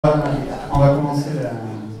On va commencer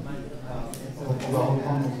pour pouvoir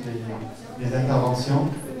reprendre les interventions.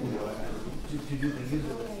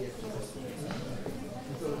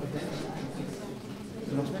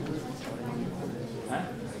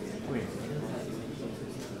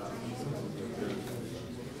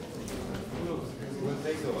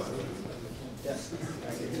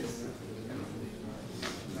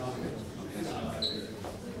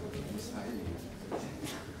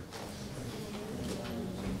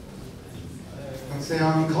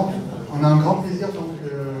 On a un grand plaisir donc,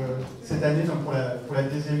 cette année donc, pour la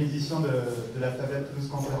deuxième édition de la Fab Lab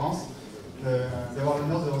conférence d'avoir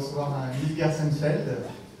l'honneur de recevoir Neil Gershenfeld.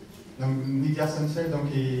 Donc, Neil Gershenfeld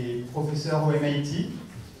donc, est professeur au MIT.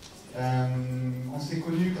 On s'est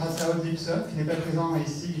connus grâce à Labsud, qui n'est pas présent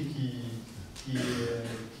ici et qui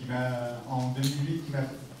m'a en 2008 qui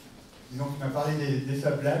m'a parlé des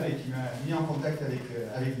Fab Lab et qui m'a mis en contact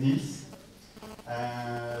avec Neil.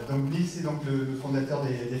 Donc Neil, c'est donc le fondateur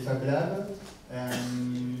des Fab Lab.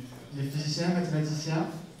 Il est physicien, mathématicien.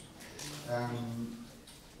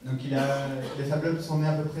 Donc les Fab Labs sont nés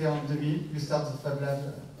à peu près en 2000. We started Fab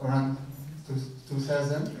Lab around 2000.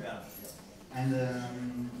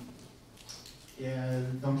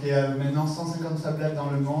 Donc il y a maintenant 150 Fab Labs dans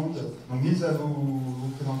le monde. Donc Neil va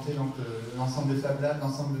vous présenter l'ensemble des Fab Labs,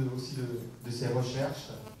 l'ensemble aussi de ses recherches.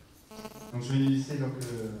 Donc je vais lui laisser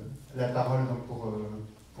la parole donc,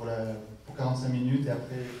 pour 45 minutes et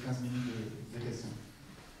après 15 minutes de questions.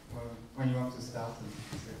 When you want to start.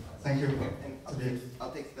 Thank you.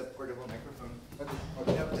 I'll take the portable microphone. Okay.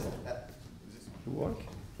 No, just You work?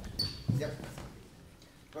 Yep.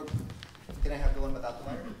 Can I have the one without the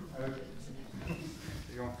wire? Okay.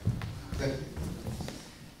 Good.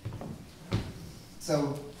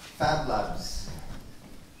 So, Fab Labs.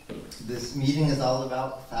 This meeting is all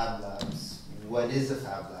about Fab Labs. What is a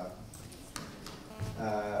Fab Lab?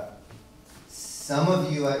 Some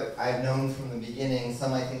of you I've known from the beginning,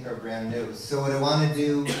 some I think are brand new. So what I want to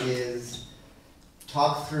do is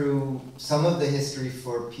talk through some of the history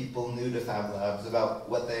for people new to Fab Labs about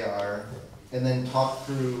what they are, and then talk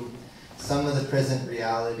through some of the present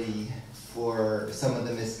reality for some of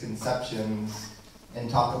the misconceptions, and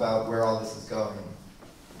talk about where all this is going.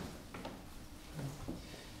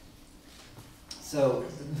 So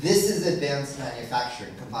this is advanced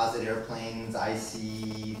manufacturing, composite airplanes,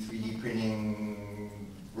 IC, 3D printing,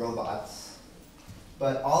 robots.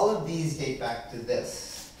 But all of these date back to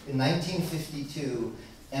this. In 1952,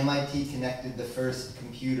 MIT connected the first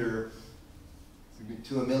computer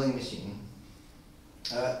to a milling machine.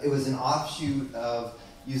 It was an offshoot of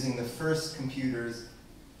using the first computers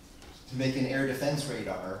to make an air defense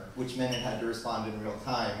radar, which meant it had to respond in real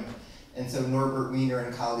time. And so Norbert Wiener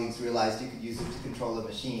and colleagues realized you could use it to control a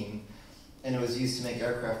machine, and it was used to make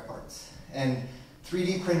aircraft parts. And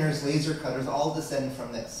 3D printers, laser cutters, all descend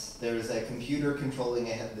from this. There's a computer controlling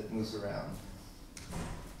a head that moves around.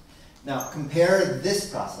 Now, compare this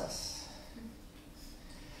process.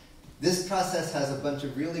 This process has a bunch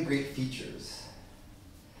of really great features.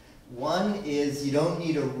 One is you don't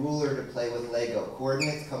need a ruler to play with Lego.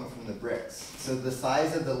 Coordinates come from the bricks. So the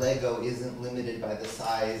size of the Lego isn't limited by the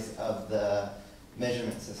size of the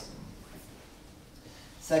measurement system.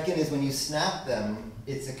 Second is when you snap them,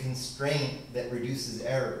 it's a constraint that reduces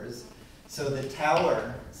errors. So the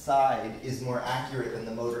tower side is more accurate than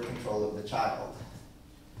the motor control of the child.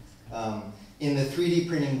 In the 3D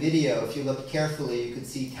printing video, if you look carefully, you could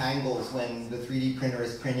see tangles when the 3D printer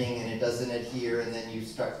is printing and it doesn't adhere, and then you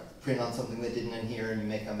start print on something that didn't adhere and you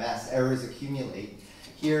make a mess. Errors accumulate.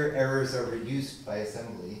 Here, errors are reduced by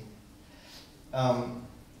assembly.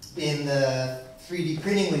 In the 3D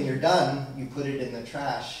printing, when you're done, you put it in the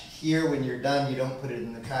trash. Here, when you're done, you don't put it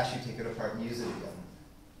in the trash, you take it apart and use it again.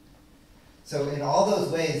 So in all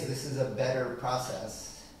those ways, this is a better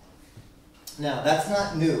process. Now, that's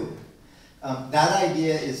not new. That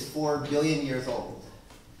idea is 4 billion years old.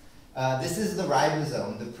 This is the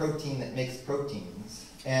ribosome, the protein that makes proteins.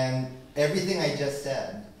 And everything I just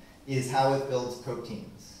said is how it builds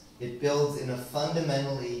proteins. It builds in a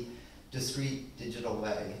fundamentally discrete digital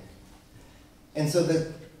way. And so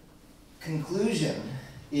the conclusion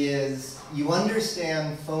is you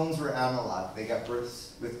understand phones were analog. They got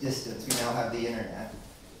worse with distance. We now have the internet.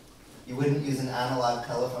 You wouldn't use an analog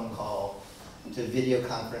telephone call to video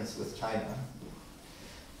conference with China.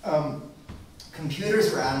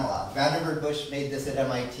 Computers were analog. Vannevar Bush made this at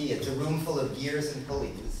MIT. It's a room full of gears and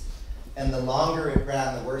pulleys. And the longer it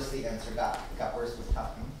ran, the worse the answer got. It got worse with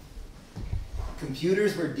time.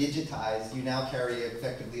 Computers were digitized. You now carry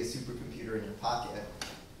effectively a supercomputer in your pocket.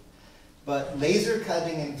 But laser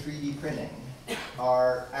cutting and 3D printing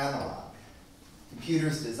are analog.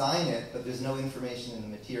 Computers design it, but there's no information in the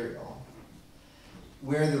material.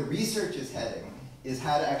 Where the research is heading is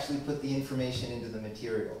how to actually put the information into the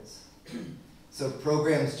materials. So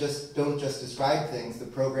programs don't just describe things, the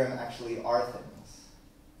program actually are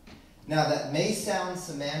things. Now that may sound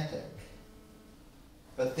semantic,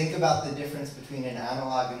 but think about the difference between an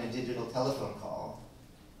analog and a digital telephone call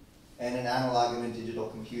and an analog and a digital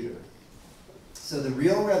computer. So the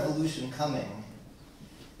real revolution coming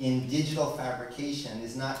in digital fabrication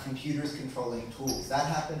is not computers controlling tools. That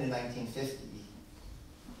happened in 1950.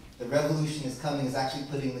 The revolution is coming is actually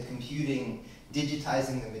putting the computing,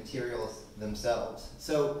 digitizing the materials themselves.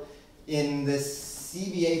 So in this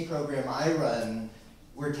CBA program I run,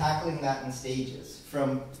 we're tackling that in stages,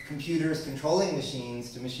 from computers controlling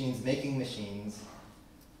machines to machines making machines,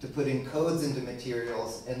 to putting codes into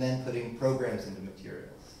materials and then putting programs into materials.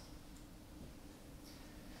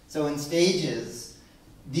 So in stages,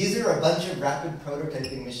 these are a bunch of rapid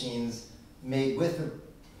prototyping machines made with the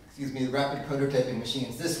rapid prototyping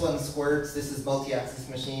machines. This one squirts, this is multi-axis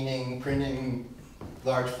machining, printing,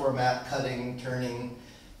 large format, cutting, turning.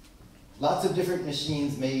 Lots of different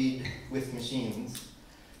machines made with machines.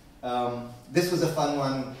 This was a fun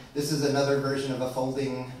one. This is another version of a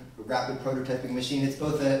folding rapid prototyping machine. It's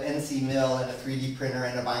both an NC mill and a 3D printer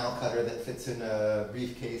and a vinyl cutter that fits in a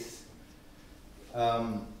briefcase.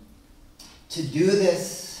 To do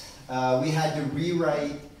this, we had to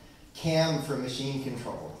rewrite CAM for machine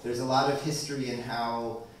control. There's a lot of history in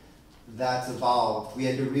how that's evolved. We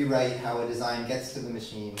had to rewrite how a design gets to the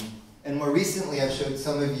machine. And more recently, I've showed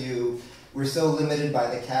some of you, we're so limited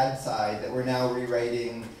by the CAD side that we're now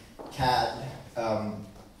rewriting CAD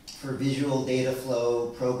for visual data flow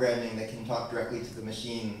programming that can talk directly to the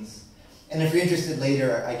machines. And if you're interested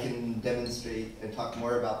later, I can demonstrate and talk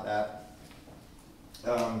more about that.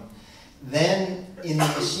 Then, in the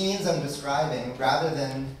machines I'm describing, rather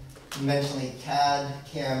than conventionally CAD,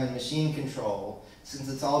 CAM, and machine control, since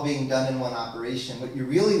it's all being done in one operation, what you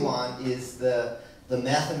really want is the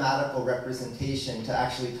mathematical representation to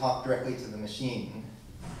actually talk directly to the machine.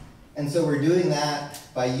 And so we're doing that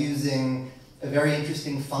by using a very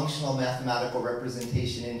interesting functional mathematical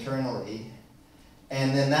representation internally.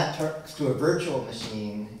 And then that talks to a virtual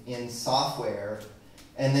machine in software.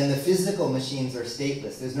 And then the physical machines are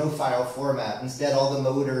stateless. There's no file format. Instead, all the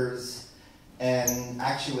motors and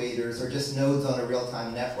actuators are just nodes on a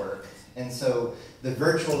real-time network. And so the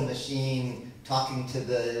virtual machine talking to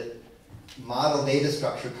the model data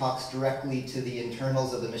structure talks directly to the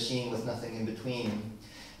internals of the machine with nothing in between.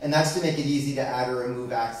 And that's to make it easy to add or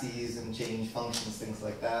remove axes and change functions, things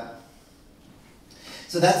like that.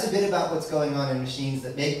 So that's a bit about what's going on in machines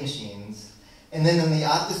that make machines. And then in the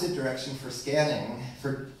opposite direction for scanning,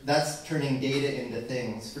 that's turning data into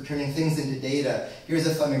things. For turning things into data, here's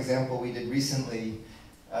a fun example we did recently.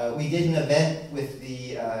 We did an event with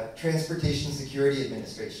the Transportation Security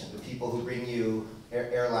Administration, the people who bring you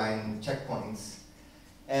airline checkpoints.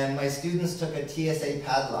 And my students took a TSA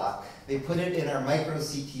padlock. They put it in our micro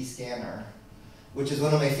CT scanner, which is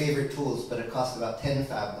one of my favorite tools, but it costs about 10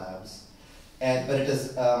 Fab Labs. But it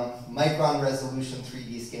does micron resolution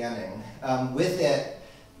 3D scanning. With it,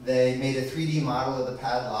 they made a 3D model of the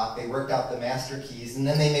padlock. They worked out the master keys, and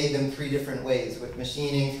then they made them 3 different ways, with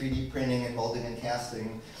machining, 3D printing, and molding and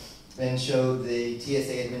casting, and showed the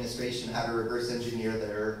TSA administration how to reverse engineer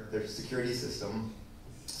their security system.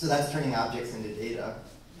 So that's turning objects into data.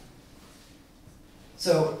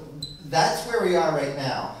 So that's where we are right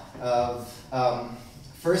now.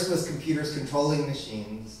 First was computers controlling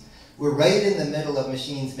machines. We're right in the middle of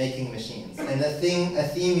machines making machines. And a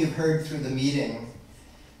theme you've heard through the meeting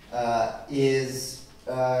is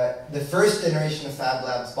the first generation of Fab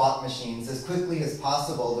Labs bought machines. As quickly as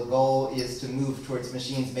possible, the goal is to move towards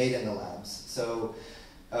machines made in the labs. So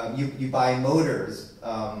you buy motors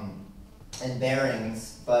and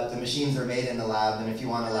bearings, but the machines are made in the lab, and if you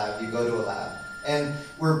want a lab, you go to a lab. And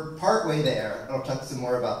we're partway there. I'll talk some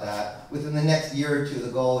more about that. Within the next year or two, the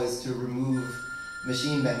goal is to remove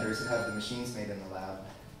machine vendors and have the machines made in the lab.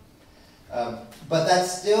 But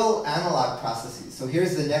that's still analog processes. So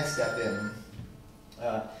here's the next step in.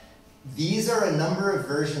 These are a number of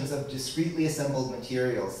versions of discretely assembled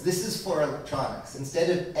materials. This is for electronics. Instead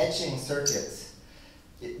of etching circuits,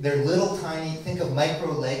 they're little tiny, think of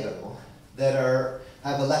micro Lego, that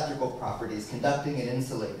have electrical properties, conducting and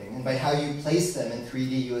insulating. And by how you place them in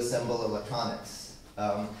 3D, you assemble electronics.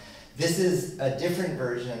 This is a different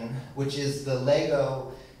version, which is the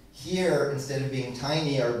Lego. Here, instead of being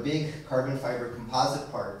tiny, are big carbon fiber composite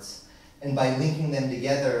parts. And by linking them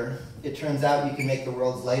together, it turns out you can make the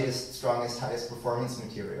world's lightest, strongest, highest performance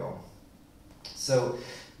material. So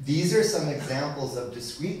these are some examples of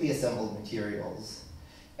discretely assembled materials.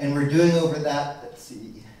 And we're doing over that, let's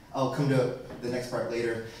see, I'll come to the next part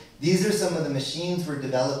later. These are some of the machines we're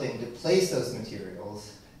developing to place those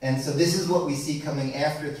materials. And so this is what we see coming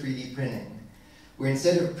after 3D printing, where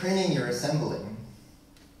instead of printing, you're assembling.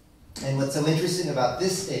 And what's so interesting about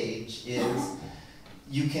this stage is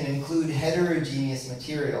you can include heterogeneous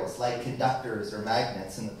materials like conductors or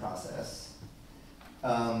magnets in the process.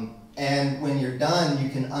 And when you're done, you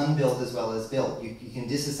can unbuild as well as build. You can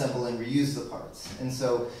disassemble and reuse the parts. And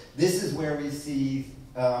so this is where we see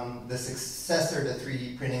the successor to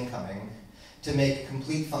 3D printing coming to make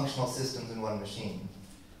complete functional systems in one machine.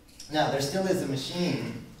 Now, there still is a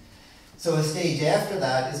machine. So a stage after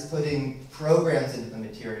that is putting programs into the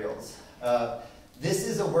materials. This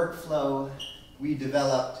is a workflow we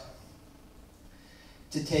developed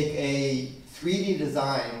to take a 3D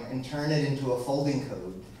design and turn it into a folding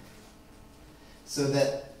code so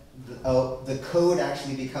that the code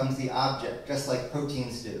actually becomes the object, just like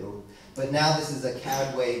proteins do. But now this is a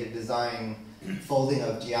CAD way to design folding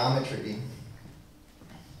of geometry.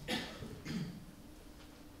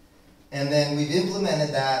 And then we've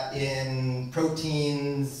implemented that in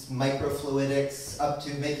proteins, microfluidics, up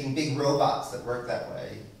to making big robots that work that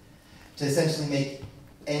way, to essentially make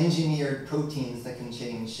engineered proteins that can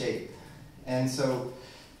change shape. And so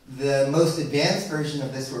the most advanced version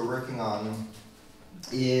of this we're working on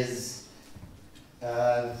is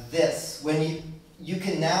this. When you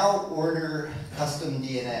can now order custom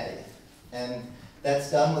DNA, and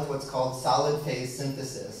that's done with what's called solid phase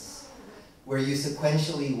synthesis, where you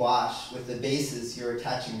sequentially wash with the bases you're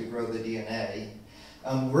attaching to grow the DNA.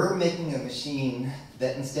 We're making a machine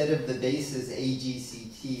that instead of the bases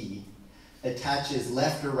AGCT, attaches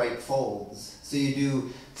left or right folds. So you do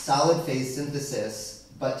solid phase synthesis,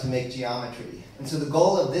 but to make geometry. And so the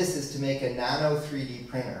goal of this is to make a nano 3D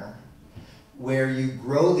printer where you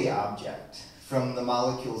grow the object from the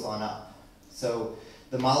molecules on up. So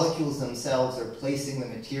the molecules themselves are placing the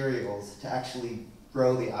materials to actually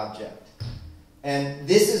grow the object. And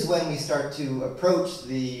this is when we start to approach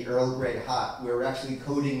the Earl Grey hot, where we're actually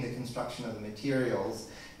coding the construction of the materials.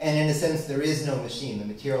 And in a sense, there is no machine. The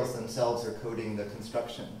materials themselves are coding the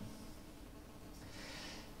construction.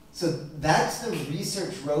 So that's the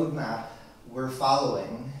research roadmap we're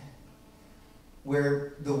following,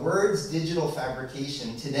 where the words digital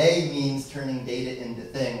fabrication today means turning data into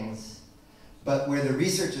things, but where the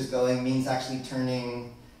research is going means actually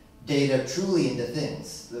turning data truly into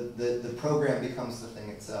things. The program becomes the thing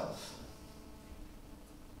itself.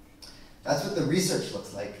 That's what the research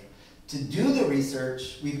looks like. To do the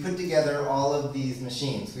research, we put together all of these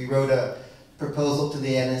machines. We wrote a proposal to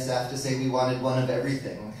the NSF to say we wanted one of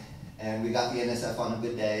everything. And we got the NSF on a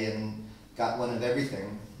good day and got one of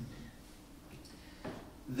everything.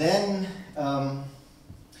 Then I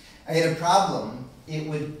had a problem. It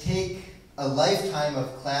would take a lifetime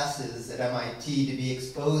of classes at MIT to be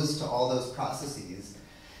exposed to all those processes.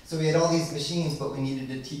 So we had all these machines, but we needed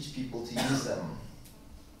to teach people to use them.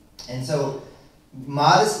 And so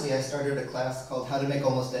modestly, I started a class called How to Make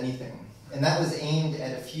Almost Anything. And that was aimed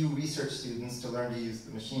at a few research students to learn to use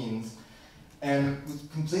the machines, and was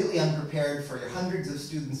completely unprepared for hundreds of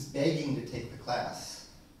students begging to take the class.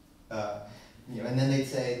 And then they'd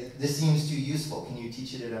say, this seems too useful, can you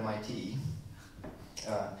teach it at MIT?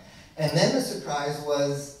 And then the surprise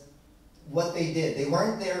was what they did. They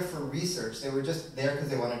weren't there for research, they were just there because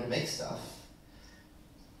they wanted to make stuff.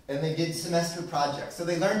 And they did semester projects. So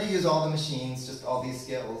they learned to use all the machines, just all these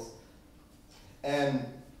skills. And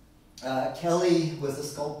Kelly was a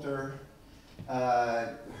sculptor.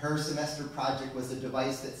 Her semester project was a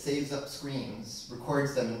device that saves up screens,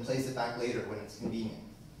 records them, and plays it back later when it's convenient.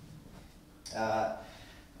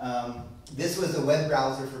 This was a web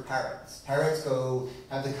browser for parrots. Parrots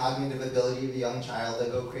have the cognitive ability of a young child. They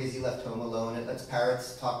go crazy left home alone. It lets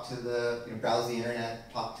parrots talk to browse the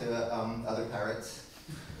internet, talk to other parrots.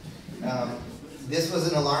 This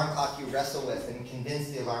was an alarm clock you wrestle with and convince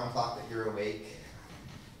the alarm clock that you're awake.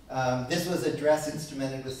 This was a dress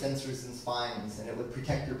instrumented with sensors and spines, and it would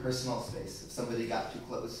protect your personal space if somebody got too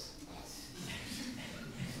close.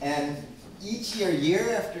 And each year,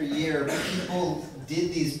 year after year, people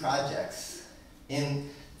did these projects in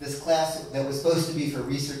this class that was supposed to be for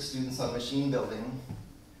research students on machine building.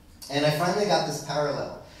 And I finally got this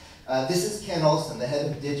parallel. This is Ken Olsen, the head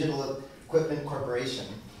of Digital Equipment Corporation.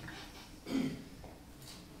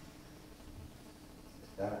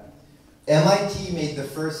 MIT made the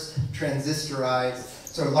first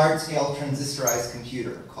large-scale transistorized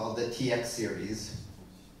computer called the TX series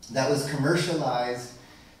that was commercialized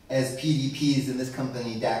as PDPs in this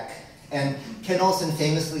company DEC And Ken Olsen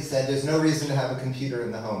famously said, there's no reason to have a computer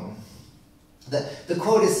in the home. The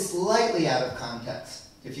quote is slightly out of context.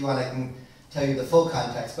 If you want, I can tell you the full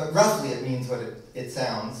context, but roughly it means what it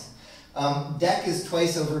sounds. DEC is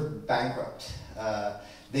twice over bankrupt.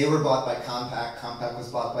 They were bought by Compaq, Compaq was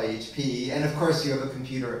bought by HP, and of course you have a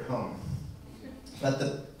computer at home. But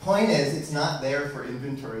the point is, it's not there for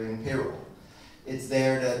inventory and payroll. It's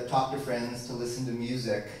there to talk to friends, to listen to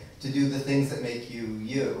music, to do the things that make you,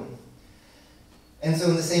 you. And so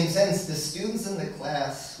in the same sense, the students in the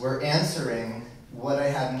class were answering what I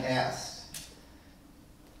hadn't asked.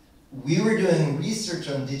 We were doing research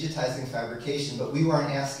on digitizing fabrication, but we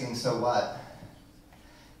weren't asking, so what?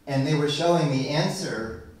 And they were showing the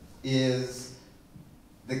answer is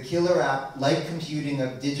the killer app, like computing,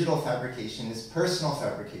 of digital fabrication is personal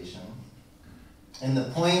fabrication. And the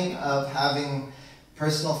point of having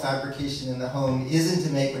personal fabrication in the home isn't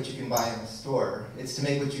to make what you can buy in the store. It's to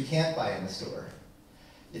make what you can't buy in the store.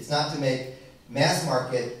 It's not to make mass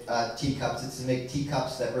market teacups, it's to make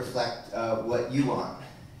teacups that reflect what you want.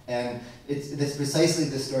 And it's precisely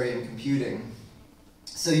the story in computing.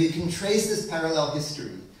 So you can trace this parallel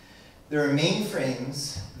history. There are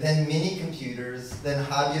mainframes, then mini computers, then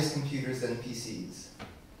hobbyist computers, then PCs.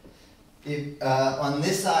 On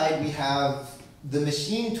this side, we have the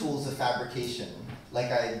machine tools of fabrication,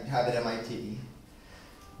 like I have at MIT.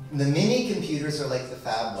 The mini computers are like the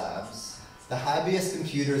Fab Labs. The hobbyist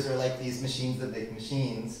computers are like these machines that make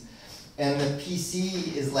machines. And the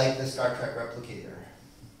PC is like the Star Trek replicator.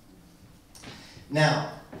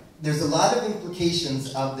 Now, there's a lot of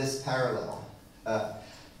implications of this parallel.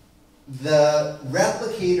 The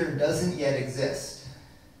replicator doesn't yet exist.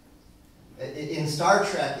 In Star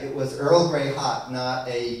Trek, it was Earl Grey hot, not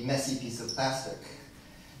a messy piece of plastic.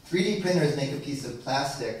 3D printers make a piece of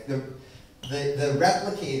plastic. The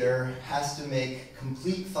replicator has to make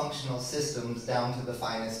complete functional systems down to the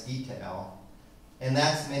finest detail. And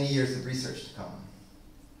that's many years of research to come.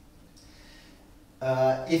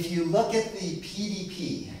 If you look at the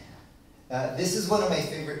PDP, this is one of my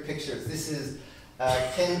favorite pictures. This is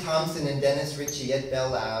Ken Thompson and Dennis Ritchie at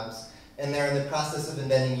Bell Labs, and they're in the process of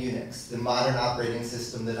inventing Unix, the modern operating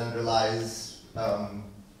system that underlies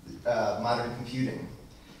modern computing.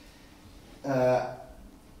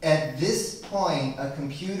 At this point, a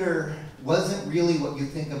computer wasn't really what you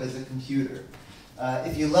think of as a computer.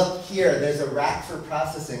 If you look here, there's a rack for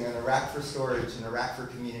processing and a rack for storage and a rack for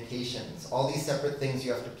communications. All these separate things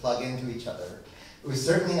you have to plug into each other. It was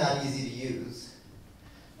certainly not easy to use.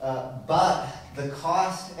 But the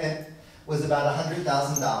cost was about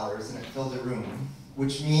 $100,000 and it filled a room,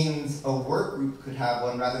 which means a work group could have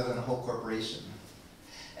one rather than a whole corporation.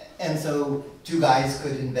 And so two guys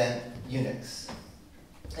could invent Unix.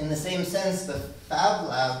 In the same sense, the Fab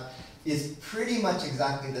Lab is pretty much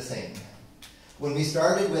exactly the same. When we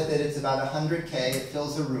started with it, it's about 100K, it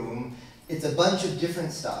fills a room. It's a bunch of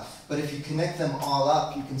different stuff, but if you connect them all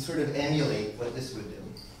up, you can sort of emulate what this would do.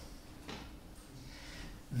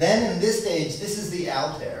 Then in this stage, this is the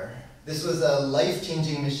Altair. This was a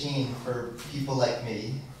life-changing machine for people like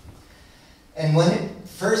me. And when it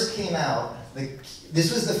first came out,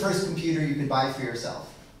 this was the first computer you could buy for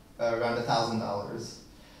yourself, around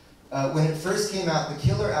 $1,000. When it first came out, the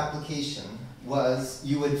killer application was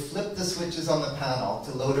you would flip the switches on the panel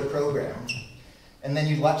to load a program, and then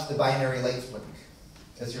you'd watch the binary lights blink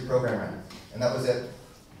as your program ran. And that was it.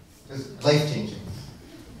 It was life-changing.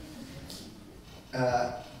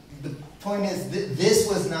 The point is, this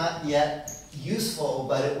was not yet useful,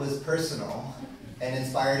 but it was personal and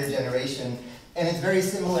inspired a generation. And it's very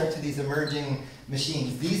similar to these emerging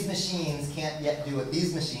machines. These machines can't yet do what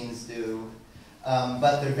these machines do,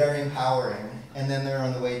 but they're very empowering. And then they're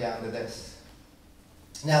on the way down to this.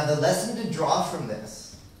 Now, the lesson to draw from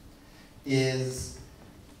this is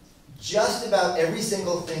just about every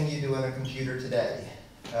single thing you do on a computer today,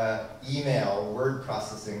 email, word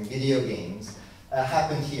processing, video games,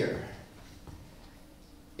 happened here.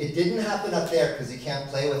 It didn't happen up there because you can't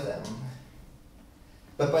play with them.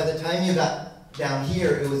 But by the time you got down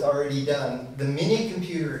here, it was already done. The mini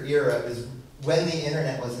computer era is when the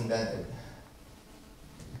internet was invented.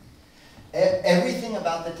 Everything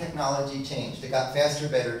about the technology changed. It got faster,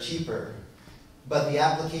 better, cheaper. But the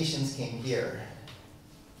applications came here.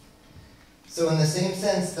 So in the same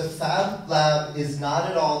sense, the Fab Lab is not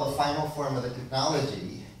at all the final form of the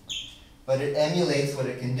technology, but it emulates what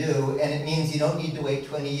it can do, and it means you don't need to wait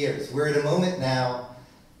 20 years. We're at a moment now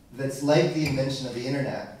that's like the invention of the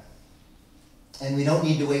internet, and we don't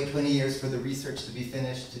need to wait 20 years for the research to be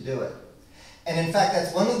finished to do it. And in fact,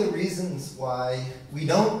 that's one of the reasons why we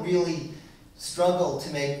don't really struggled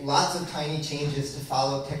to make lots of tiny changes to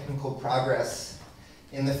follow technical progress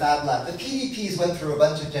in the Fab Lab. The PDPs went through a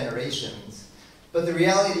bunch of generations, but the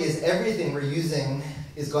reality is everything we're using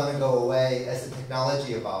is going to go away as the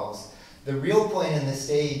technology evolves. The real point in this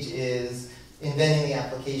stage is inventing the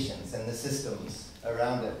applications and the systems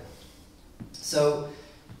around it. So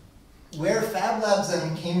where Fab Labs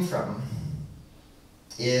then came from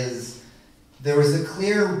is there was a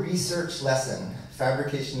clear research lesson,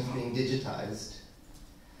 fabrication is being digitized.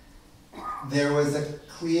 There was a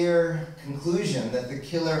clear conclusion that the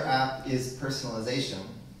killer app is personalization.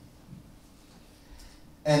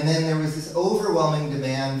 And then there was this overwhelming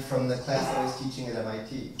demand from the class I was teaching at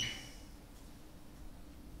MIT.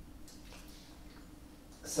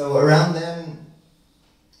 So around then,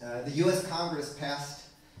 the US Congress passed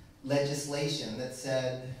legislation that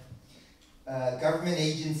said government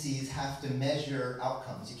agencies have to measure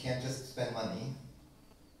outcomes. You can't just spend money.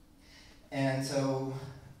 And so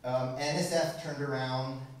NSF turned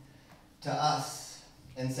around to us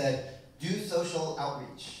and said, do social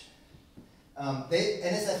outreach.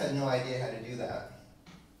 NSF had no idea how to do that,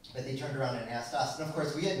 but they turned around and asked us. And of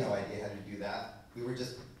course, we had no idea how to do that. We were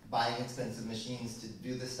just buying expensive machines to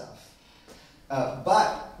do this stuff.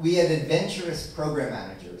 But we had adventurous program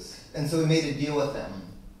managers, and so we made a deal with them.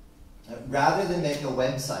 Rather than make a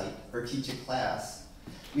website or teach a class,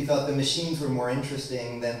 we thought the machines were more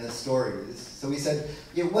interesting than the stories. So we said,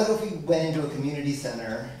 yeah, what if we went into a community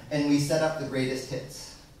center and we set up the greatest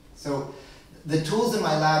hits? So the tools in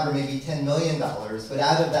my lab are maybe $10 million, but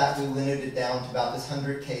out of that we limited it down to about this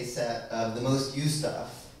 100K set of the most used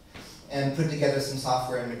stuff and put together some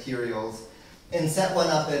software and materials and set one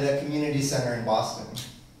up at a community center in Boston.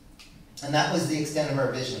 And that was the extent of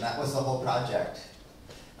our vision. That was the whole project.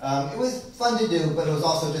 It was fun to do, but it was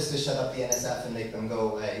also just to shut up the NSF and make them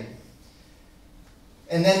go away.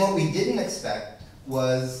 And then what we didn't expect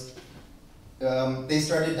was they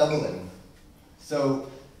started doubling. So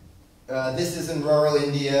this is in rural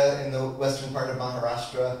India, in the western part of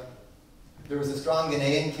Maharashtra. There was a strong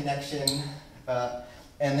Ghanaian connection,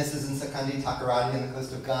 and this is in Sakandi Takoradi on the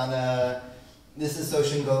coast of Ghana. This is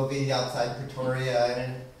Soshengovi outside Pretoria in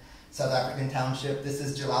a South African township. This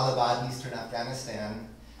is Jalalabad in eastern Afghanistan.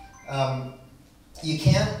 You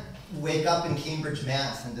can't wake up in Cambridge,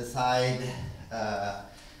 Mass. and decide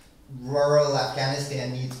rural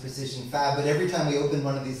Afghanistan needs precision fab, but every time we open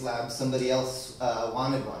one of these labs, somebody else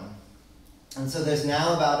wanted one. And so there's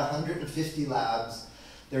now about 150 labs.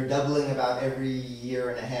 They're doubling about every year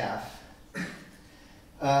and a half.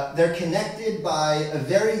 They're connected by a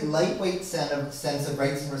very lightweight sense of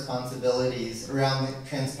rights and responsibilities around the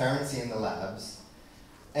transparency in the labs,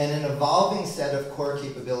 and an evolving set of core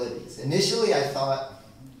capabilities. Initially, I thought,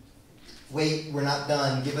 wait, we're not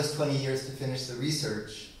done. Give us 20 years to finish the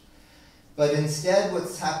research. But instead,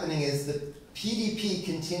 what's happening is the PDP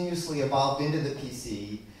continuously evolved into the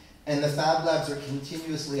PC, and the Fab Labs are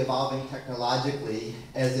continuously evolving technologically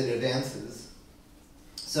as it advances.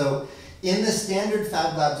 So in the standard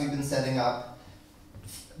Fab Labs we've been setting up,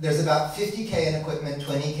 there's about 50K in equipment,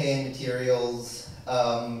 20K in materials,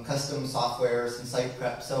 custom software, some site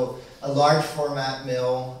prep. So a large format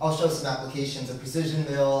mill. I'll show some applications: a precision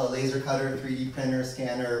mill, a laser cutter, 3D printer,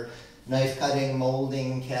 scanner, knife cutting,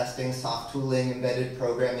 molding, casting, soft tooling, embedded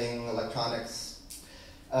programming, electronics.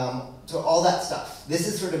 So all that stuff. This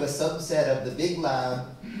is sort of a subset of the big lab,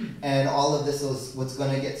 and all of this is what's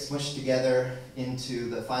going to get smushed together into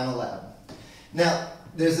the final lab. Now,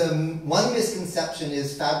 there's one misconception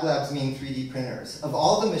is Fab Labs mean 3D printers. Of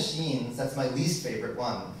all the machines, that's my least favorite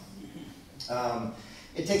one.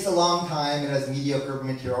 It takes a long time, it has mediocre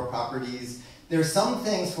material properties. There are some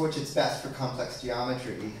things for which it's best for complex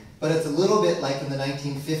geometry, but it's a little bit like in the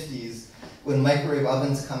 1950s when microwave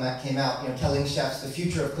ovens came out, telling chefs the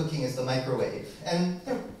future of cooking is the microwave. And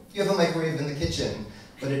you have a microwave in the kitchen,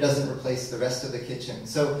 but it doesn't replace the rest of the kitchen.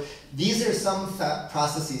 So these are some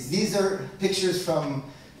processes. These are pictures from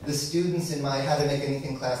the students in my How to Make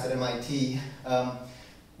Anything class at MIT.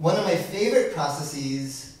 One of my favorite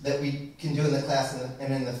processes that we can do in the class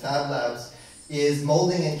and in the Fab Labs is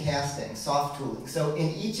molding and casting, soft tooling. So in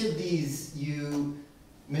each of these, you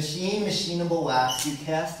machinable wax, you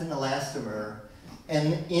cast an elastomer,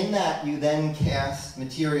 and in that you then cast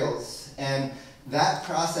materials. And that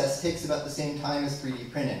process takes about the same time as 3D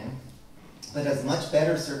printing, but has much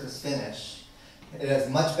better surface finish. It has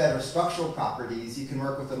much better structural properties. You can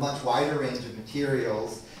work with a much wider range of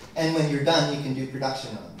materials. And when you're done, you can do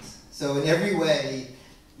production runs. So in every way,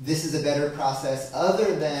 this is a better process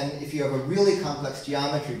other than if you have a really complex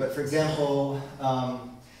geometry. But for example,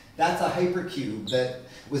 That's a hypercube that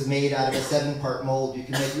was made out of a 7-part mold. You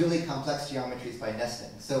can make really complex geometries by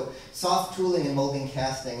nesting. So soft tooling and molding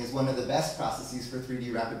casting is one of the best processes for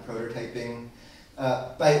 3D rapid prototyping.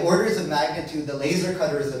 By orders of magnitude, the laser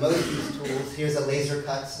cutter is the most used tools. Here's a laser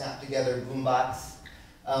cut, snap together boombox.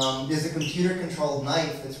 There's a computer-controlled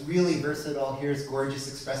knife that's really versatile. Here's gorgeous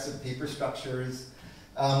expressive paper structures.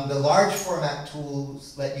 The large format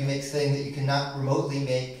tools let you make things that you cannot remotely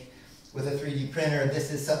make with a 3D printer.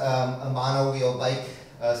 This is a monowheel bike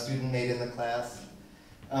a student made in the class.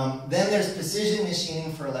 Then there's precision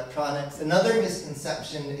machining for electronics. Another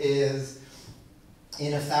misconception is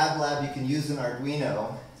in a Fab Lab you can use an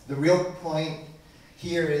Arduino. The real point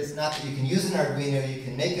here is not that you can use an Arduino, you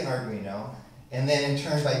can make an Arduino. And then in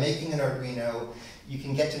turn, by making an Arduino, you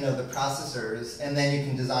can get to know the processors, and then you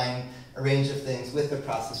can design a range of things with the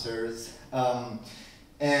processors.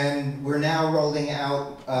 And we're now rolling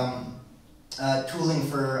out tooling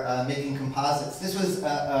for making composites. This was,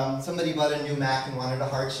 somebody bought a new Mac and wanted a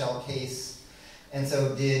hard shell case, and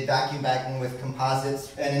so did vacuum bagging with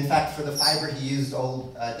composites. And in fact, for the fiber, he used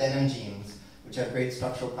old denim jeans, which have great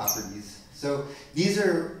structural properties. So these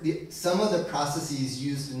are some of the processes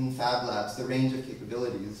used in Fab Labs, the range of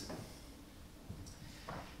capabilities.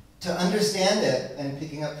 To understand it, and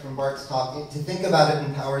picking up from Bart's talk, to think about it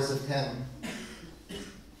in powers of 10.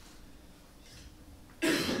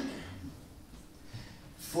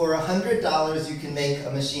 For $100, you can make a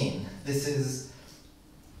machine. This is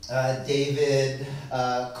David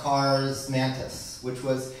Carr's Mantis, which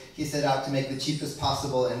was, he set out to make the cheapest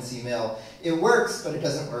possible NC mill. It works, but it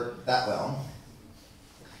doesn't work that well.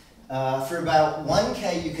 For about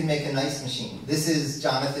 1K, you can make a nice machine. This is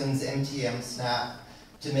Jonathan's MTM Snap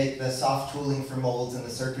to make the soft tooling for molds and the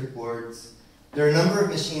circuit boards. There are a number of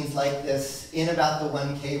machines like this in about the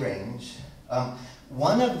 1K range.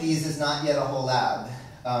 One of these is not yet a whole lab.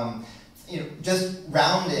 Just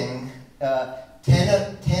rounding,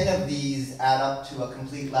 10 of these add up to a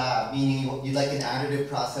complete lab, meaning you'd like an additive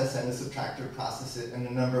process and a subtractive process and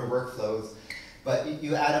a number of workflows. But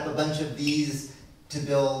you add up a bunch of these to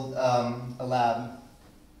build a lab.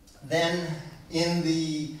 Then in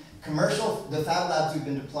the commercial, the Fab Labs we've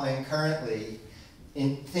been deploying currently,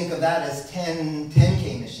 think of that as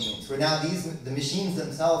 10K machines, where now the machines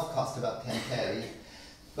themselves cost about 10K.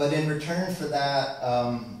 But in return for that,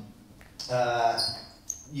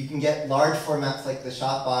 you can get large formats like the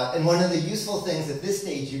ShopBot. And one of the useful things at this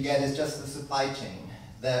stage you get is just the supply chain,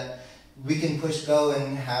 that we can push go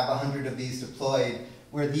and have 100 of these deployed,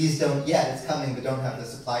 where these don't yet, it's coming, but don't have the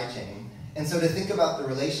supply chain. And so to think about the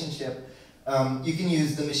relationship, you can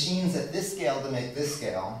use the machines at this scale to make this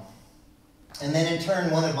scale. And then in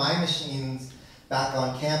turn, one of my machines back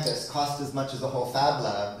on campus cost as much as a whole Fab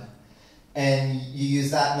Lab. And you use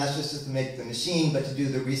that not just to make the machine, but to do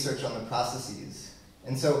the research on the processes.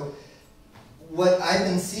 And so what I've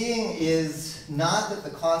been seeing is not that the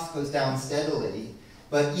cost goes down steadily,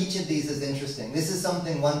 but each of these is interesting. This is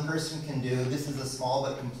something one person can do. This is a small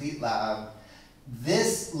but complete lab.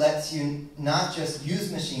 This lets you not just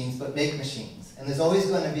use machines, but make machines. And there's always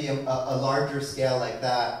going to be a larger scale like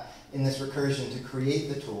that in this recursion to create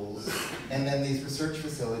the tools, and then these research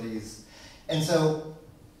facilities. And so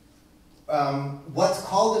what's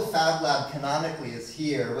called a Fab Lab canonically is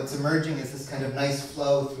here. What's emerging is this kind of nice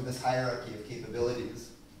flow through this hierarchy of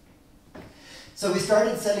capabilities. So we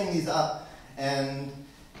started setting these up, and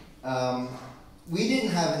we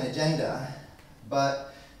didn't have an agenda,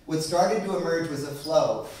 but what started to emerge was a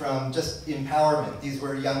flow from just empowerment. These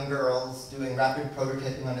were young girls doing rapid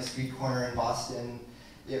prototyping on a street corner in Boston,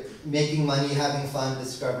 making money, having fun,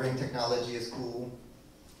 discovering technology is cool.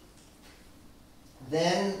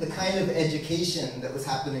 Then the kind of education that was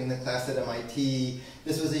happening in the class at MIT,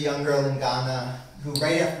 this was a young girl in Ghana who,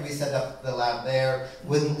 right after we set up the lab there,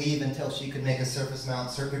 wouldn't leave until she could make a surface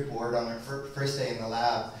mount circuit board on her first day in the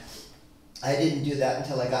lab. I didn't do that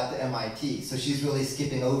until I got to MIT, so she's really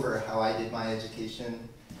skipping over how I did my education.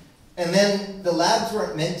 And then the labs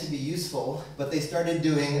weren't meant to be useful, but they started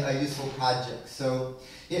doing a useful project. So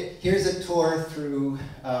here's a tour through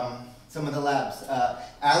some of the labs.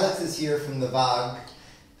 Alex is here from the VAG.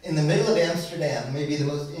 In the middle of Amsterdam, maybe the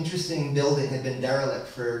most interesting building had been derelict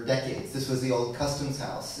for decades. This was the old customs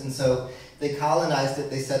house. And so they colonized it,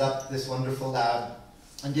 they set up this wonderful lab,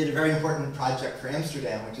 and did a very important project for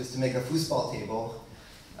Amsterdam, which is to make a foosball table.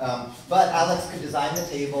 But Alex could design the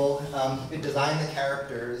table, he could design the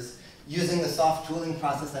characters. Using the soft tooling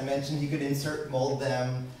process I mentioned, he could insert, mold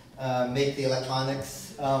them, make the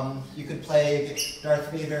electronics. You could play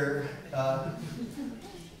Darth Vader.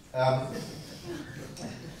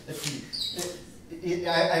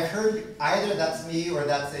 I've heard either that's me or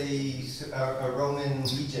that's a Roman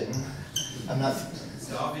legion. I'm not.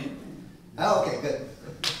 David. Oh, okay, good.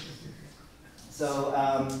 So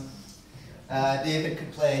David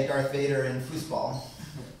could play Darth Vader in foosball.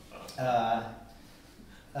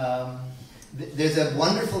 There's a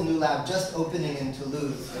wonderful new lab just opening in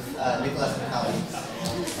Toulouse with Nicolas and colleagues.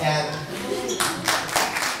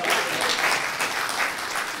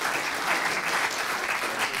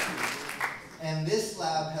 And this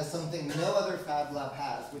lab has something no other Fab Lab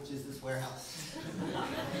has, which is this warehouse.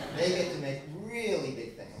 They get to make really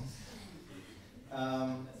big things.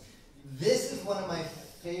 This is one of my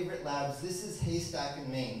favorite labs. This is Haystack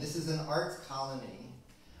in Maine. This is an arts colony.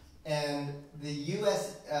 And the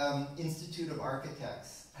US Institute of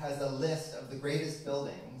Architects has a list of the greatest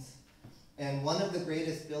buildings. And one of the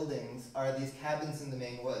greatest buildings are these cabins in the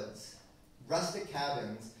Maine woods. Rustic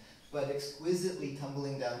cabins, but exquisitely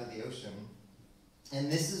tumbling down to the ocean. And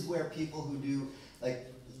this is where people who do, like,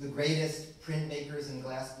 the greatest printmakers and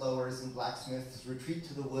glass blowers and blacksmiths retreat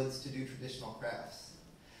to the woods to do traditional crafts.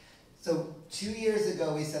 So 2 years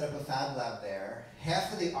ago, we set up a Fab Lab there.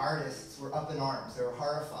 Half of the artists were up in arms. They were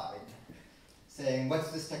horrified, saying, what's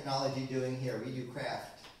this technology doing here? We do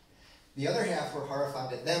craft. The other half were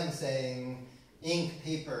horrified at them, saying, ink,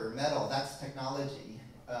 paper, metal, that's technology.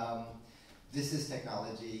 This is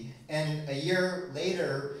technology. And a year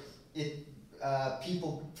later,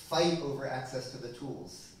 people fight over access to the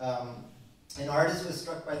tools. An artist was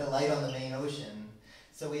struck by the light on the Maine Ocean,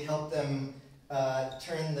 so we helped them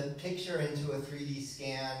turn the picture into a 3D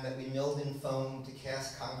scan that we milled in foam to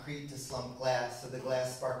cast concrete to slump glass, so the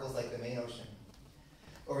glass sparkles like the Maine Ocean.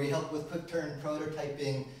 Or we helped with quick turn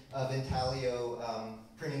prototyping of intaglio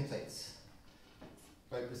printing plates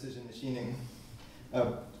by precision machining.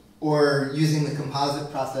 Or using the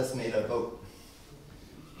composite process made a boat.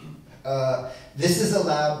 This is a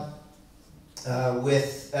lab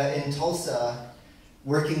in Tulsa,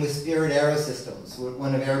 working with Spirit Aerosystems,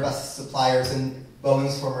 one of Airbus suppliers and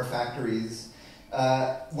Boeing's former factories.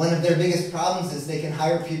 One of their biggest problems is they can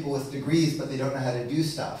hire people with degrees, but they don't know how to do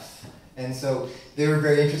stuff. And so they were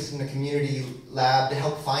very interested in a community lab to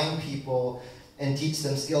help find people and teach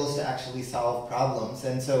them skills to actually solve problems.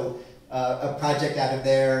 And so a project out of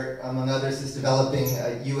there, among others, is developing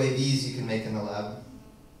UAVs you can make in the lab.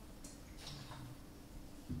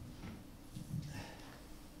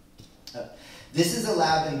 This is a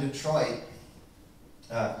lab in Detroit,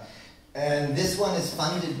 and this one is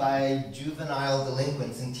funded by juvenile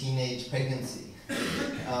delinquents in teenage pregnancy.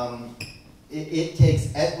 It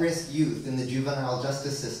takes at-risk youth in the juvenile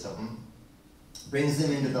justice system, brings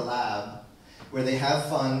them into the lab, where they have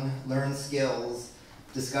fun, learn skills,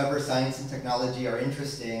 discover science and technology are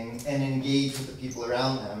interesting, and engage with the people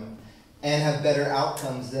around them, and have better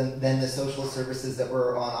outcomes than the social services that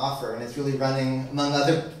were on offer. And it's really running, among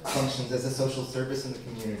other functions, as a social service in the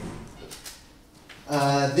community.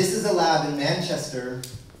 This is a lab in Manchester.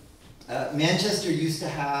 Manchester used to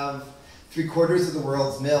have 3/4 of the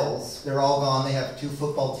world's mills. They're all gone. They have 2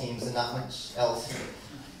 football teams and not much else.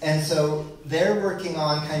 And so they're working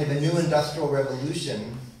on kind of a new industrial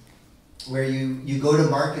revolution where you go to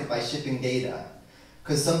market by shipping data.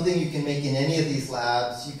 Because something you can make in any of these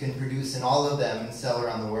labs, you can produce in all of them and sell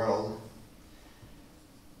around the world.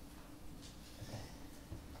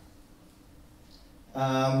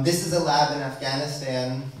 This is a lab in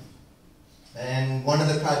Afghanistan, and one of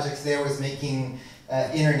the projects there was making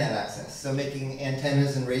internet access, so making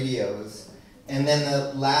antennas and radios. And then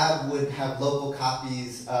the lab would have local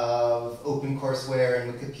copies of OpenCourseWare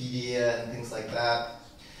and Wikipedia and things like that.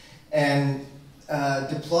 And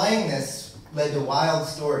deploying this led to wild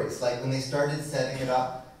stories. Like when they started setting it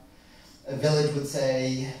up, a village would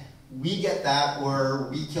say, we get that or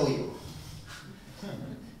we kill you.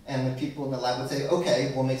 And the people in the lab would say,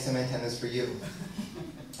 okay, we'll make some antennas for you.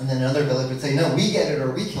 And then another village would say, no, we get it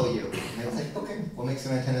or we kill you. And they would say, okay, we'll make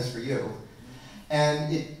some antennas for you.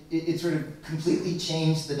 And it sort of completely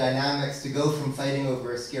changed the dynamics to go from fighting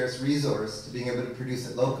over a scarce resource to being able to produce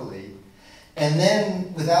it locally. And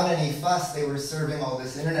then, without any fuss, they were serving all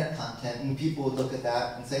this internet content, and people would look at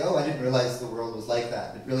that and say, oh, I didn't realize the world was like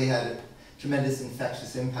that. It really had a tremendous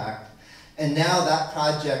infectious impact. And now that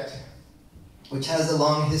project, which has a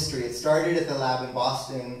long history, it started at the lab in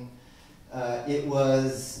Boston. It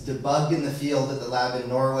was debugged in the field at the lab in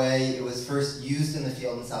Norway. It was first used in the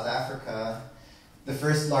field in South Africa. The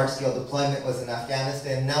first large-scale deployment was in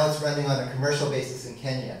Afghanistan. Now it's running on a commercial basis in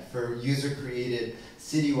Kenya for user-created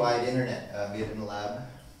citywide internet made in the lab.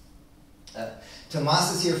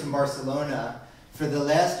 Tomas is here from Barcelona. For the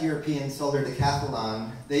last European Solar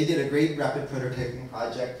Decathlon, they did a great rapid prototyping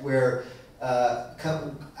project where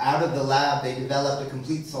out of the lab, they developed a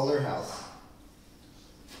complete solar house.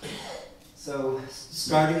 So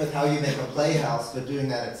starting with how you make a playhouse, but doing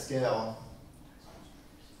that at scale.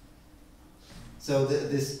 So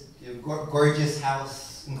this gorgeous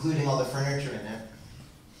house, including all the furniture in it.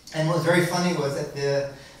 And what was very funny was at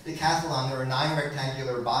the decathlon, there were 9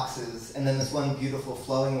 rectangular boxes, and then this one beautiful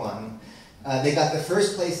flowing one. They got the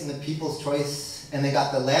first place in the People's Choice, and they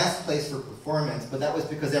got the last place for performance, but that was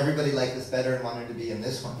because everybody liked this better and wanted to be in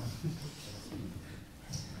this one.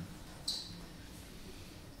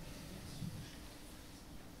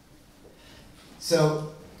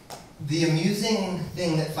 So the amusing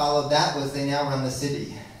thing that followed that was they now run the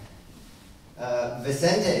city.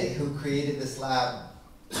 Vicente, who created this lab,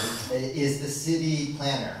 is the city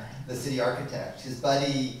planner, the city architect. His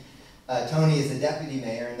buddy, Tony, is the deputy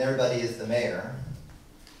mayor, and their buddy is the mayor.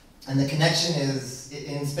 And the connection is,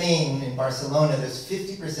 in Spain, in Barcelona, there's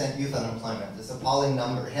 50% youth unemployment, this appalling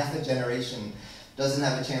number. Half a generation doesn't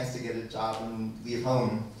have a chance to get a job and leave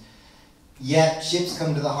home. Yet ships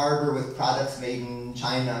come to the harbor with products made in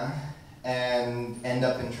China and end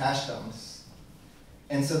up in trash dumps.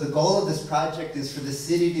 And so the goal of this project is for the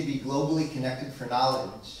city to be globally connected for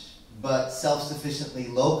knowledge, but self-sufficiently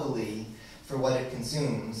locally for what it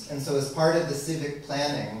consumes. And so as part of the civic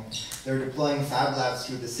planning, they're deploying Fab Labs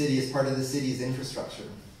through the city as part of the city's infrastructure.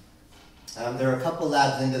 There are a couple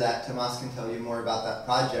labs into that. Tomas can tell you more about that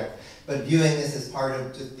project, but viewing this as part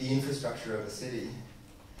of just the infrastructure of the city.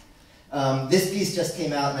 This piece just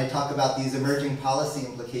came out, and I talk about these emerging policy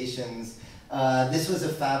implications. This was a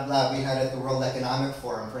Fab Lab we had at the World Economic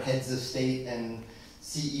Forum for heads of state and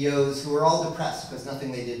CEOs who were all depressed because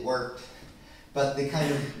nothing they did worked. But the kind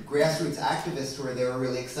of grassroots activists who were there were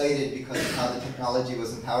really excited because of how the technology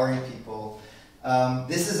was empowering people.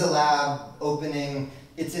 This is a lab opening.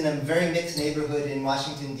 It's in a very mixed neighborhood in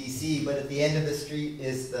Washington, D.C., but at the end of the street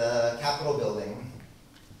is the Capitol building.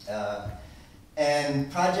 And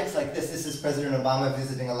projects like this is President Obama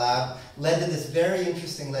visiting a lab, led to this very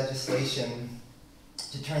interesting legislation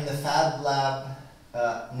to turn the Fab Lab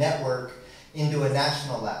network into a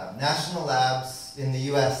national lab. National labs in the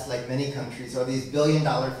US, like many countries, are these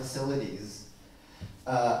billion-dollar facilities.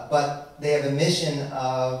 But they have a mission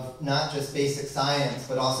of not just basic science,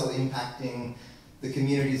 but also impacting the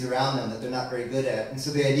communities around them that they're not very good at. And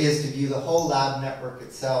so the idea is to view the whole lab network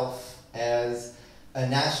itself as a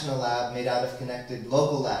national lab made out of connected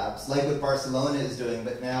local labs, like what Barcelona is doing,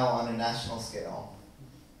 but now on a national scale.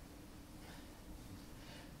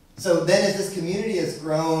 So then as this community has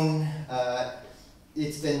grown,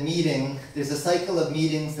 it's been meeting. There's a cycle of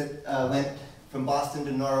meetings that went from Boston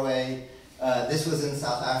to Norway. This was in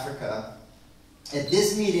South Africa. At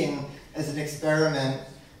this meeting, as an experiment,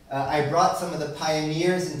 I brought some of the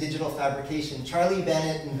pioneers in digital fabrication. Charlie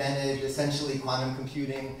Bennett invented essentially quantum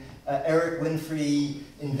computing. Eric Winfrey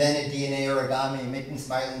invented DNA origami, making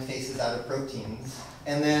smiling faces out of proteins.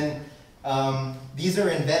 And then these are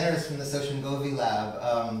inventors from the Soshengovi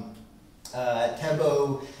lab.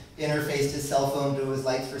 Tebo interfaced his cell phone to his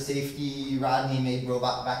lights for safety. Rodney made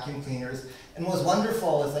robot vacuum cleaners. And what was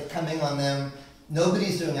wonderful is like coming on them,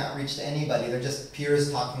 nobody's doing outreach to anybody. They're just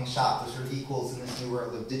peers talking shop. They're sort of equals in this new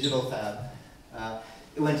world of digital fab.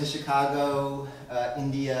 It went to Chicago,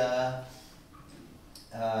 India,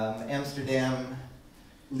 Amsterdam,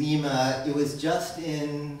 Lima. It was just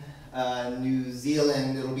in New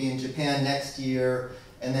Zealand. It'll be in Japan next year,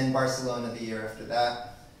 and then Barcelona the year after that.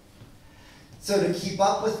 So to keep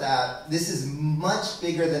up with that, this is much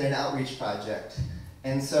bigger than an outreach project.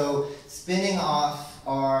 And so spinning off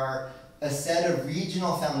are a set of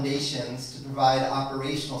regional foundations to provide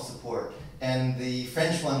operational support. And the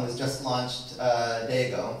French one was just launched a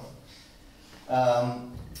day ago.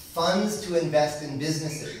 Funds to invest in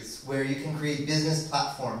businesses, where you can create business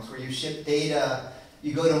platforms, where you ship data.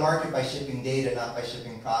 You go to market by shipping data, not by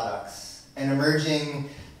shipping products. An emerging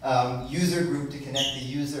user group to connect the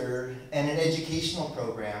user, and an educational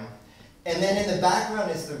program. And then in the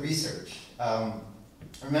background is the research.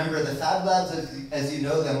 Remember, the Fab Labs, as you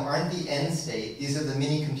know them, aren't the end state. These are the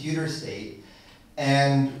mini computer state.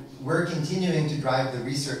 And we're continuing to drive the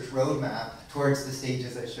research roadmap towards the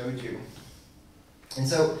stages I showed you. And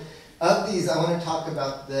so, of these, I want to talk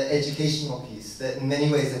about the educational piece that in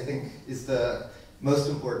many ways I think is the most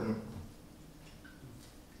important.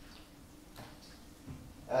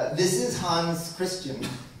 This is Hans Christian.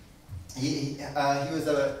 He was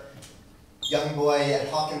a young boy at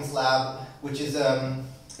Hawkins Lab, which is,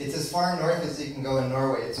 it's as far north as you can go in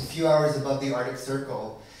Norway. It's a few hours above the Arctic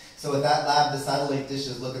Circle. So at that lab, the satellite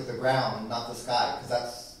dishes look at the ground, not the sky, because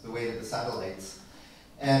that's the weight of the satellites.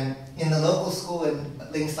 And in the local school in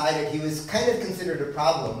Lyngside, he was kind of considered a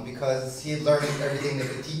problem because he had learned everything they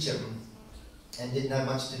could teach him and didn't have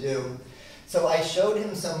much to do. So I showed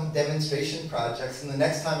him some demonstration projects, and the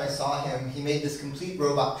next time I saw him, he made this complete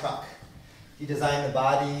robot truck. He designed the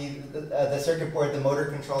body, the circuit board, the motor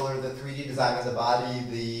controller, the 3D design of the body,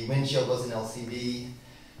 the windshield was an LCD.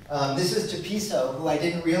 This was Chapiso, who I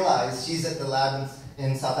didn't realize, she's at the lab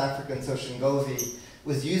in South Africa in Soshangovi,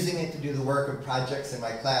 was using it to do the work of projects in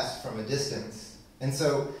my class from a distance. And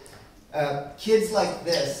so kids like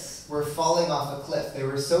this were falling off a cliff. They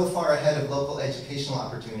were so far ahead of local educational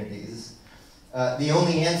opportunities. The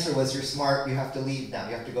only answer was, you're smart, you have to leave now,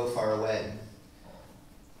 you have to go far away.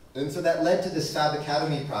 And so that led to this Fab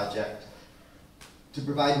Academy project to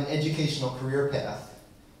provide an educational career path.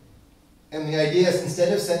 And the idea is,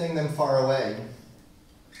 instead of sending them far away,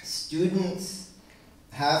 students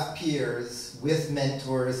have peers with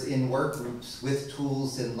mentors in work groups, with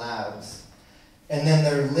tools in labs. And then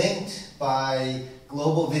they're linked by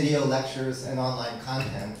global video lectures and online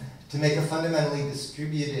content to make a fundamentally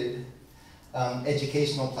distributed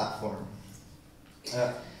educational platform.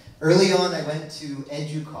 Early on, I went to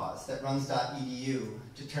EduCause, that runs .edu,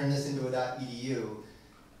 to turn this into a .edu.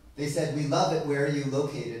 They said, we love it, where are you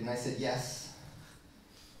located? And I said, yes.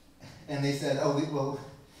 And they said, oh,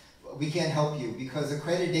 we can't help you, because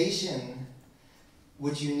accreditation,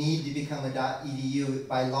 which you need to become a .edu,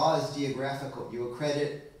 by law is geographical. You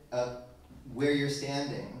accredit where you're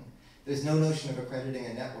standing. There's no notion of accrediting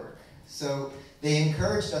a network. So they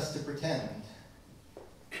encouraged us to pretend,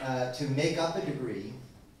 to make up a degree,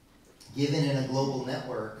 given in a global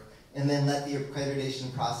network, and then let the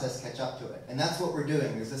accreditation process catch up to it. And that's what we're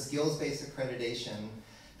doing. There's a skills-based accreditation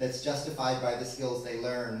that's justified by the skills they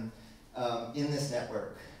learn in this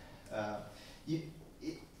network.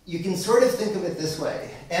 You can sort of think of it this way.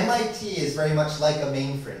 MIT is very much like a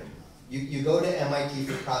mainframe. You go to MIT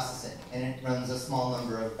for processing, and it runs a small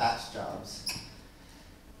number of batch jobs.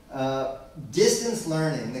 Distance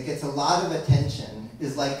learning that gets a lot of attention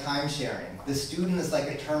is like time sharing. The student is like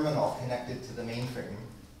a terminal connected to the mainframe.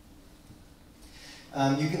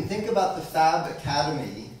 You can think about the Fab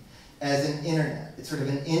Academy as an internet. It's sort of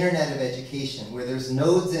an internet of education where there's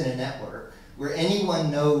nodes in a network, where any one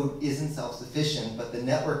node isn't self-sufficient, but the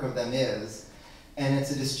network of them is. And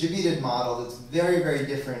it's a distributed model that's very, very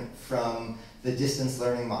different from the distance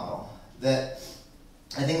learning model. That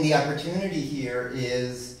I think the opportunity here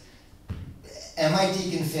is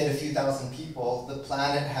MIT can fit a few thousand people. The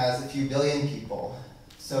planet has a few billion people.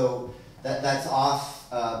 So that's off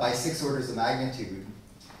by 6 orders of magnitude.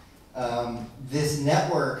 This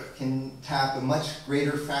network can tap a much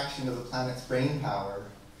greater fraction of the planet's brain power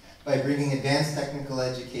by bringing advanced technical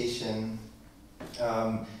education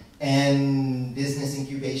and business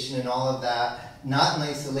incubation and all of that, not in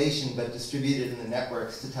isolation, but distributed in the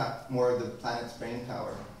networks to tap more of the planet's brain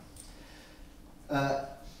power.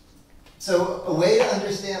 So a way to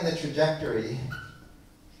understand the trajectory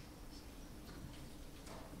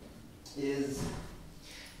is,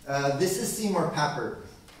 this is Seymour Papert.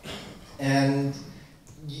 And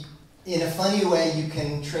in a funny way, you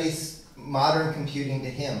can trace modern computing to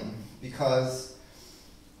him, because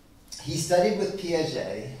he studied with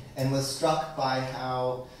Piaget and was struck by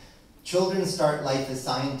how children start life as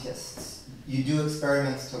scientists. You do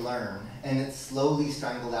experiments to learn, and it's slowly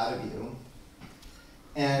strangled out of you.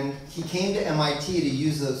 And he came to MIT to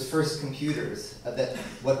use those first computers,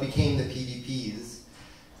 what became the PDPs.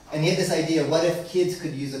 And he had this idea, what if kids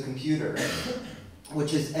could use a computer,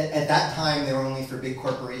 which is, at that time, they were only for big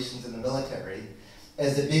corporations in the military,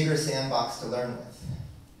 as a bigger sandbox to learn with.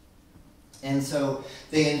 And so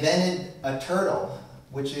they invented a turtle,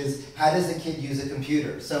 which is, how does a kid use a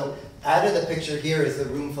computer? So out of the picture here is the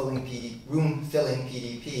room-filling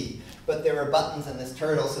PDP, but there were buttons in this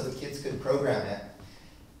turtle so the kids could program it.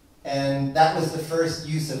 And that was the first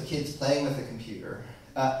use of kids playing with a computer.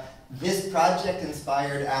 This project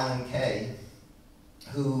inspired Alan Kay,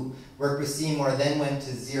 who worked with Seymour, then went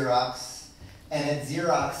to Xerox, and at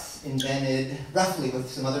Xerox invented, roughly with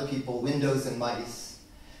some other people, Windows and mice.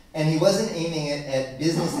 And he wasn't aiming it at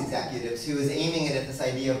business executives, he was aiming it at this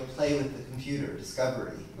idea of play with the computer,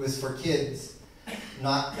 discovery. It was for kids,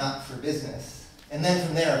 not for business. And then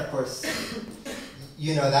from there, of course,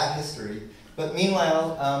 you know that history. But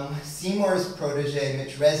meanwhile, Seymour's protege,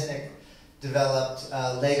 Mitch Resnick, developed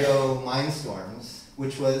Lego Mindstorms,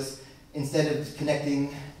 which was, instead of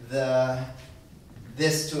connecting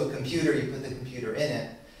this to a computer, you put the computer in it.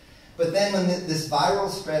 But then when this viral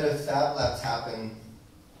spread of Fab Labs happened,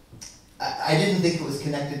 I didn't think it was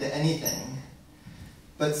connected to anything.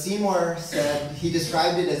 But Seymour said, he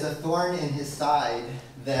described it as a thorn in his side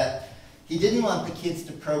that he didn't want the kids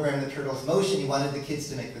to program the turtle's motion, he wanted the kids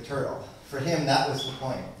to make the turtle. For him, that was the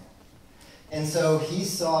point. And so he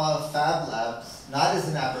saw Fab Labs not as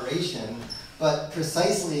an aberration, but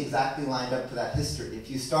precisely exactly lined up to that history. If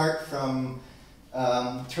you start from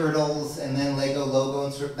turtles and then Lego logo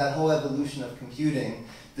and sort of that whole evolution of computing,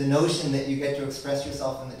 the notion that you get to express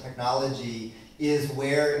yourself in the technology is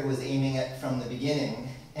where it was aiming at from the beginning.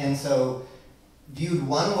 And so viewed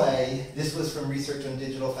one way, this was from research on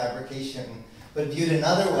digital fabrication, but viewed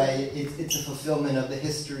another way, it's a fulfillment of the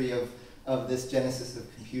history of this genesis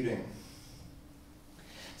of computing.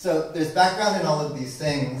 So there's background in all of these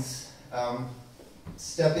things.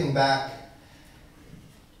 Stepping back,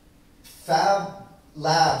 Fab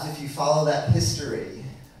Labs, if you follow that history,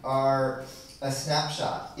 are a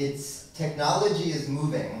snapshot. It's technology is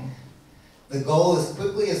moving. The goal as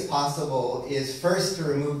quickly as possible is first to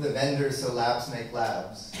remove the vendors so labs make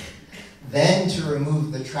labs, then to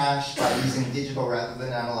remove the trash by using digital rather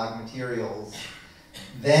than analog materials,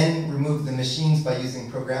 then remove the machines by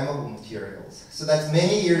using programmable materials. So that's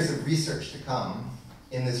many years of research to come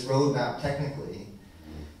in this roadmap technically.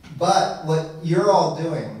 But what you're all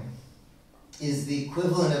doing is the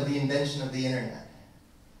equivalent of the invention of the internet.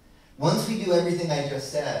 Once we do everything I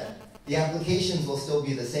just said, the applications will still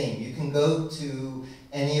be the same. You can go to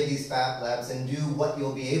any of these Fab Labs and do what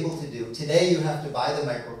you'll be able to do. Today you have to buy the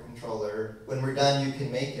microcontroller. When we're done, you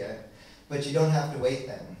can make it, but you don't have to wait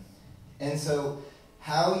then. And so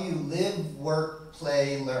how you live, work,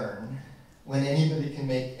 play, learn, when anybody can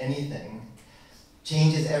make anything,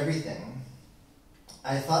 changes everything.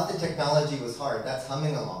 I thought the technology was hard. That's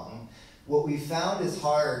humming along. What we found is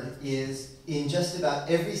hard is in just about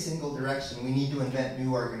every single direction, we need to invent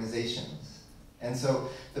new organizations. And so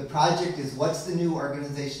the project is, what's the new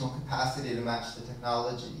organizational capacity to match the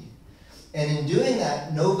technology? And in doing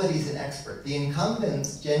that, nobody's an expert. The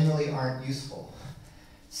incumbents generally aren't useful.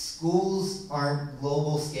 Schools aren't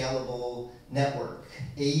global, scalable network.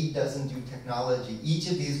 Aid doesn't do technology. Each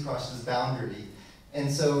of these crosses boundary. And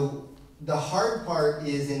so the hard part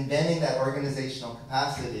is inventing that organizational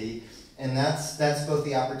capacity. And that's both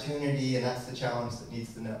the opportunity and that's the challenge that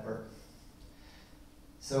needs the network.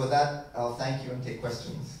 So with that, I'll thank you and take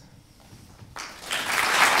questions.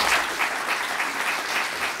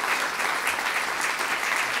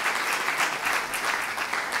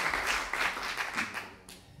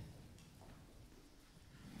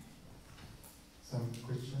 Some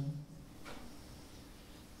question?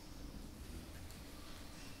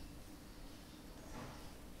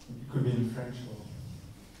 It could be in French or...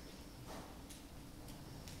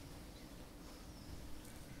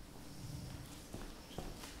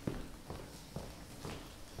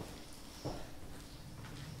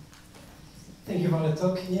 Thank you for the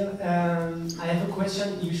talk, Neil. I have a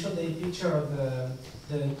question. You showed a picture of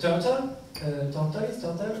the turtle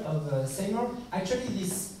of Seymour. Actually,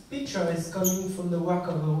 this picture is coming from the work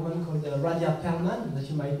of a woman called Radia Perlman, that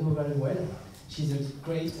you might know very well. She's a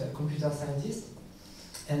great computer scientist,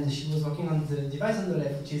 and she was working on the device on the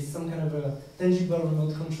left, which is some kind of a tangible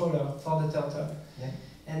remote controller for the turtle. Yeah.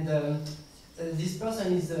 And this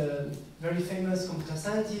person is a very famous computer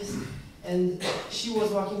scientist, and she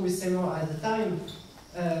was working with Seymour at the time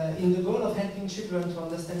in the goal of helping children to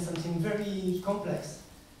understand something very complex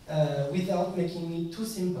without making it too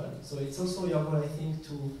simple. So it's also your goal, I think,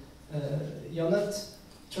 to, you're not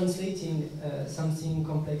translating something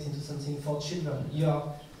complex into something for children.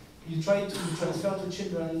 You try to transfer to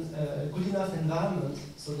children a good enough environment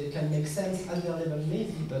so they can make sense at their level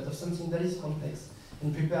maybe, but of something that is complex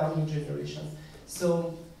and prepare a new generation.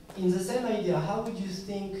 So in the same idea, how would you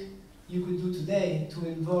think you could do today to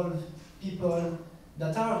involve people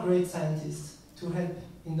that are great scientists to help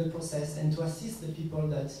in the process and to assist the people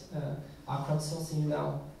that are crowdsourcing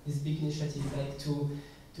now this big initiative, like to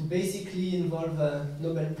basically involve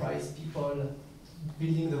Nobel Prize people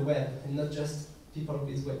building the web and not just people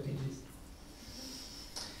with web pages?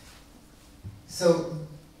 So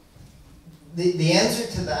the answer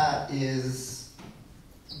to that is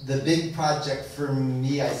the big project for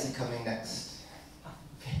me I see coming next.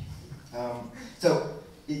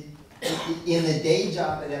 In the day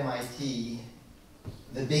job at MIT,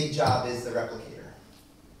 the big job is the replicator.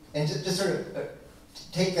 And just sort of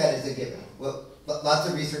take that as a given. Well, lots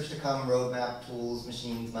of research to come, roadmap, tools,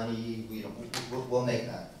 machines, money, we'll make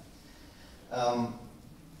that.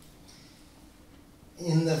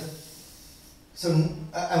 So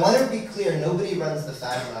I want to be clear, nobody runs the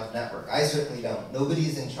Fab Lab network. I certainly don't.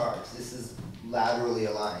 Nobody's in charge. This is laterally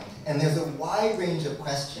aligned. And there's a wide range of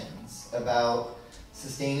questions about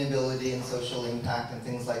sustainability and social impact and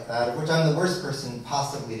things like that, of which I'm the worst person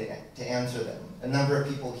possibly to answer them. A number of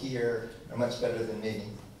people here are much better than me.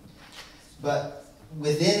 But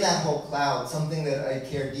within that whole cloud, something that I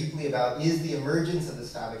care deeply about is the emergence of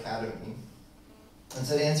this Fab Academy. And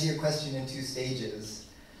so to answer your question in 2 stages,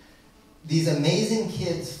 these amazing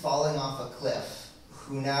kids falling off a cliff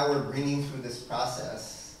who now we're bringing through this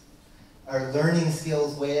process are learning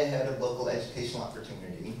skills way ahead of local educational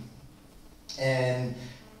opportunity. And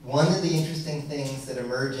one of the interesting things that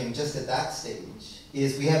emerging just at that stage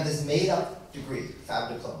is we have this made-up degree, Fab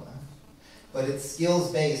Diploma, but it's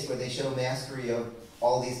skills-based where they show mastery of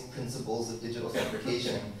all these principles of digital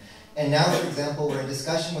fabrication. And now, for example, we're in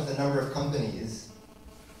discussion with a number of companies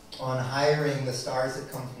on hiring the stars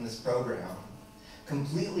that come from this program,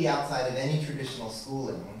 completely outside of any traditional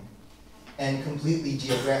schooling, and completely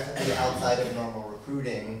geographically outside of normal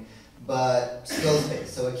recruiting, but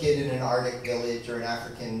skills-based. So a kid in an Arctic village or an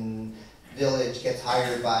African village gets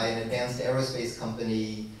hired by an advanced aerospace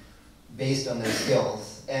company based on their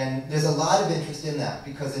skills. And there's a lot of interest in that,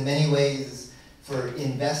 because in many ways, for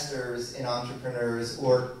investors and entrepreneurs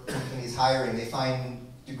or companies hiring, they find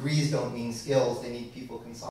degrees don't mean skills, they need people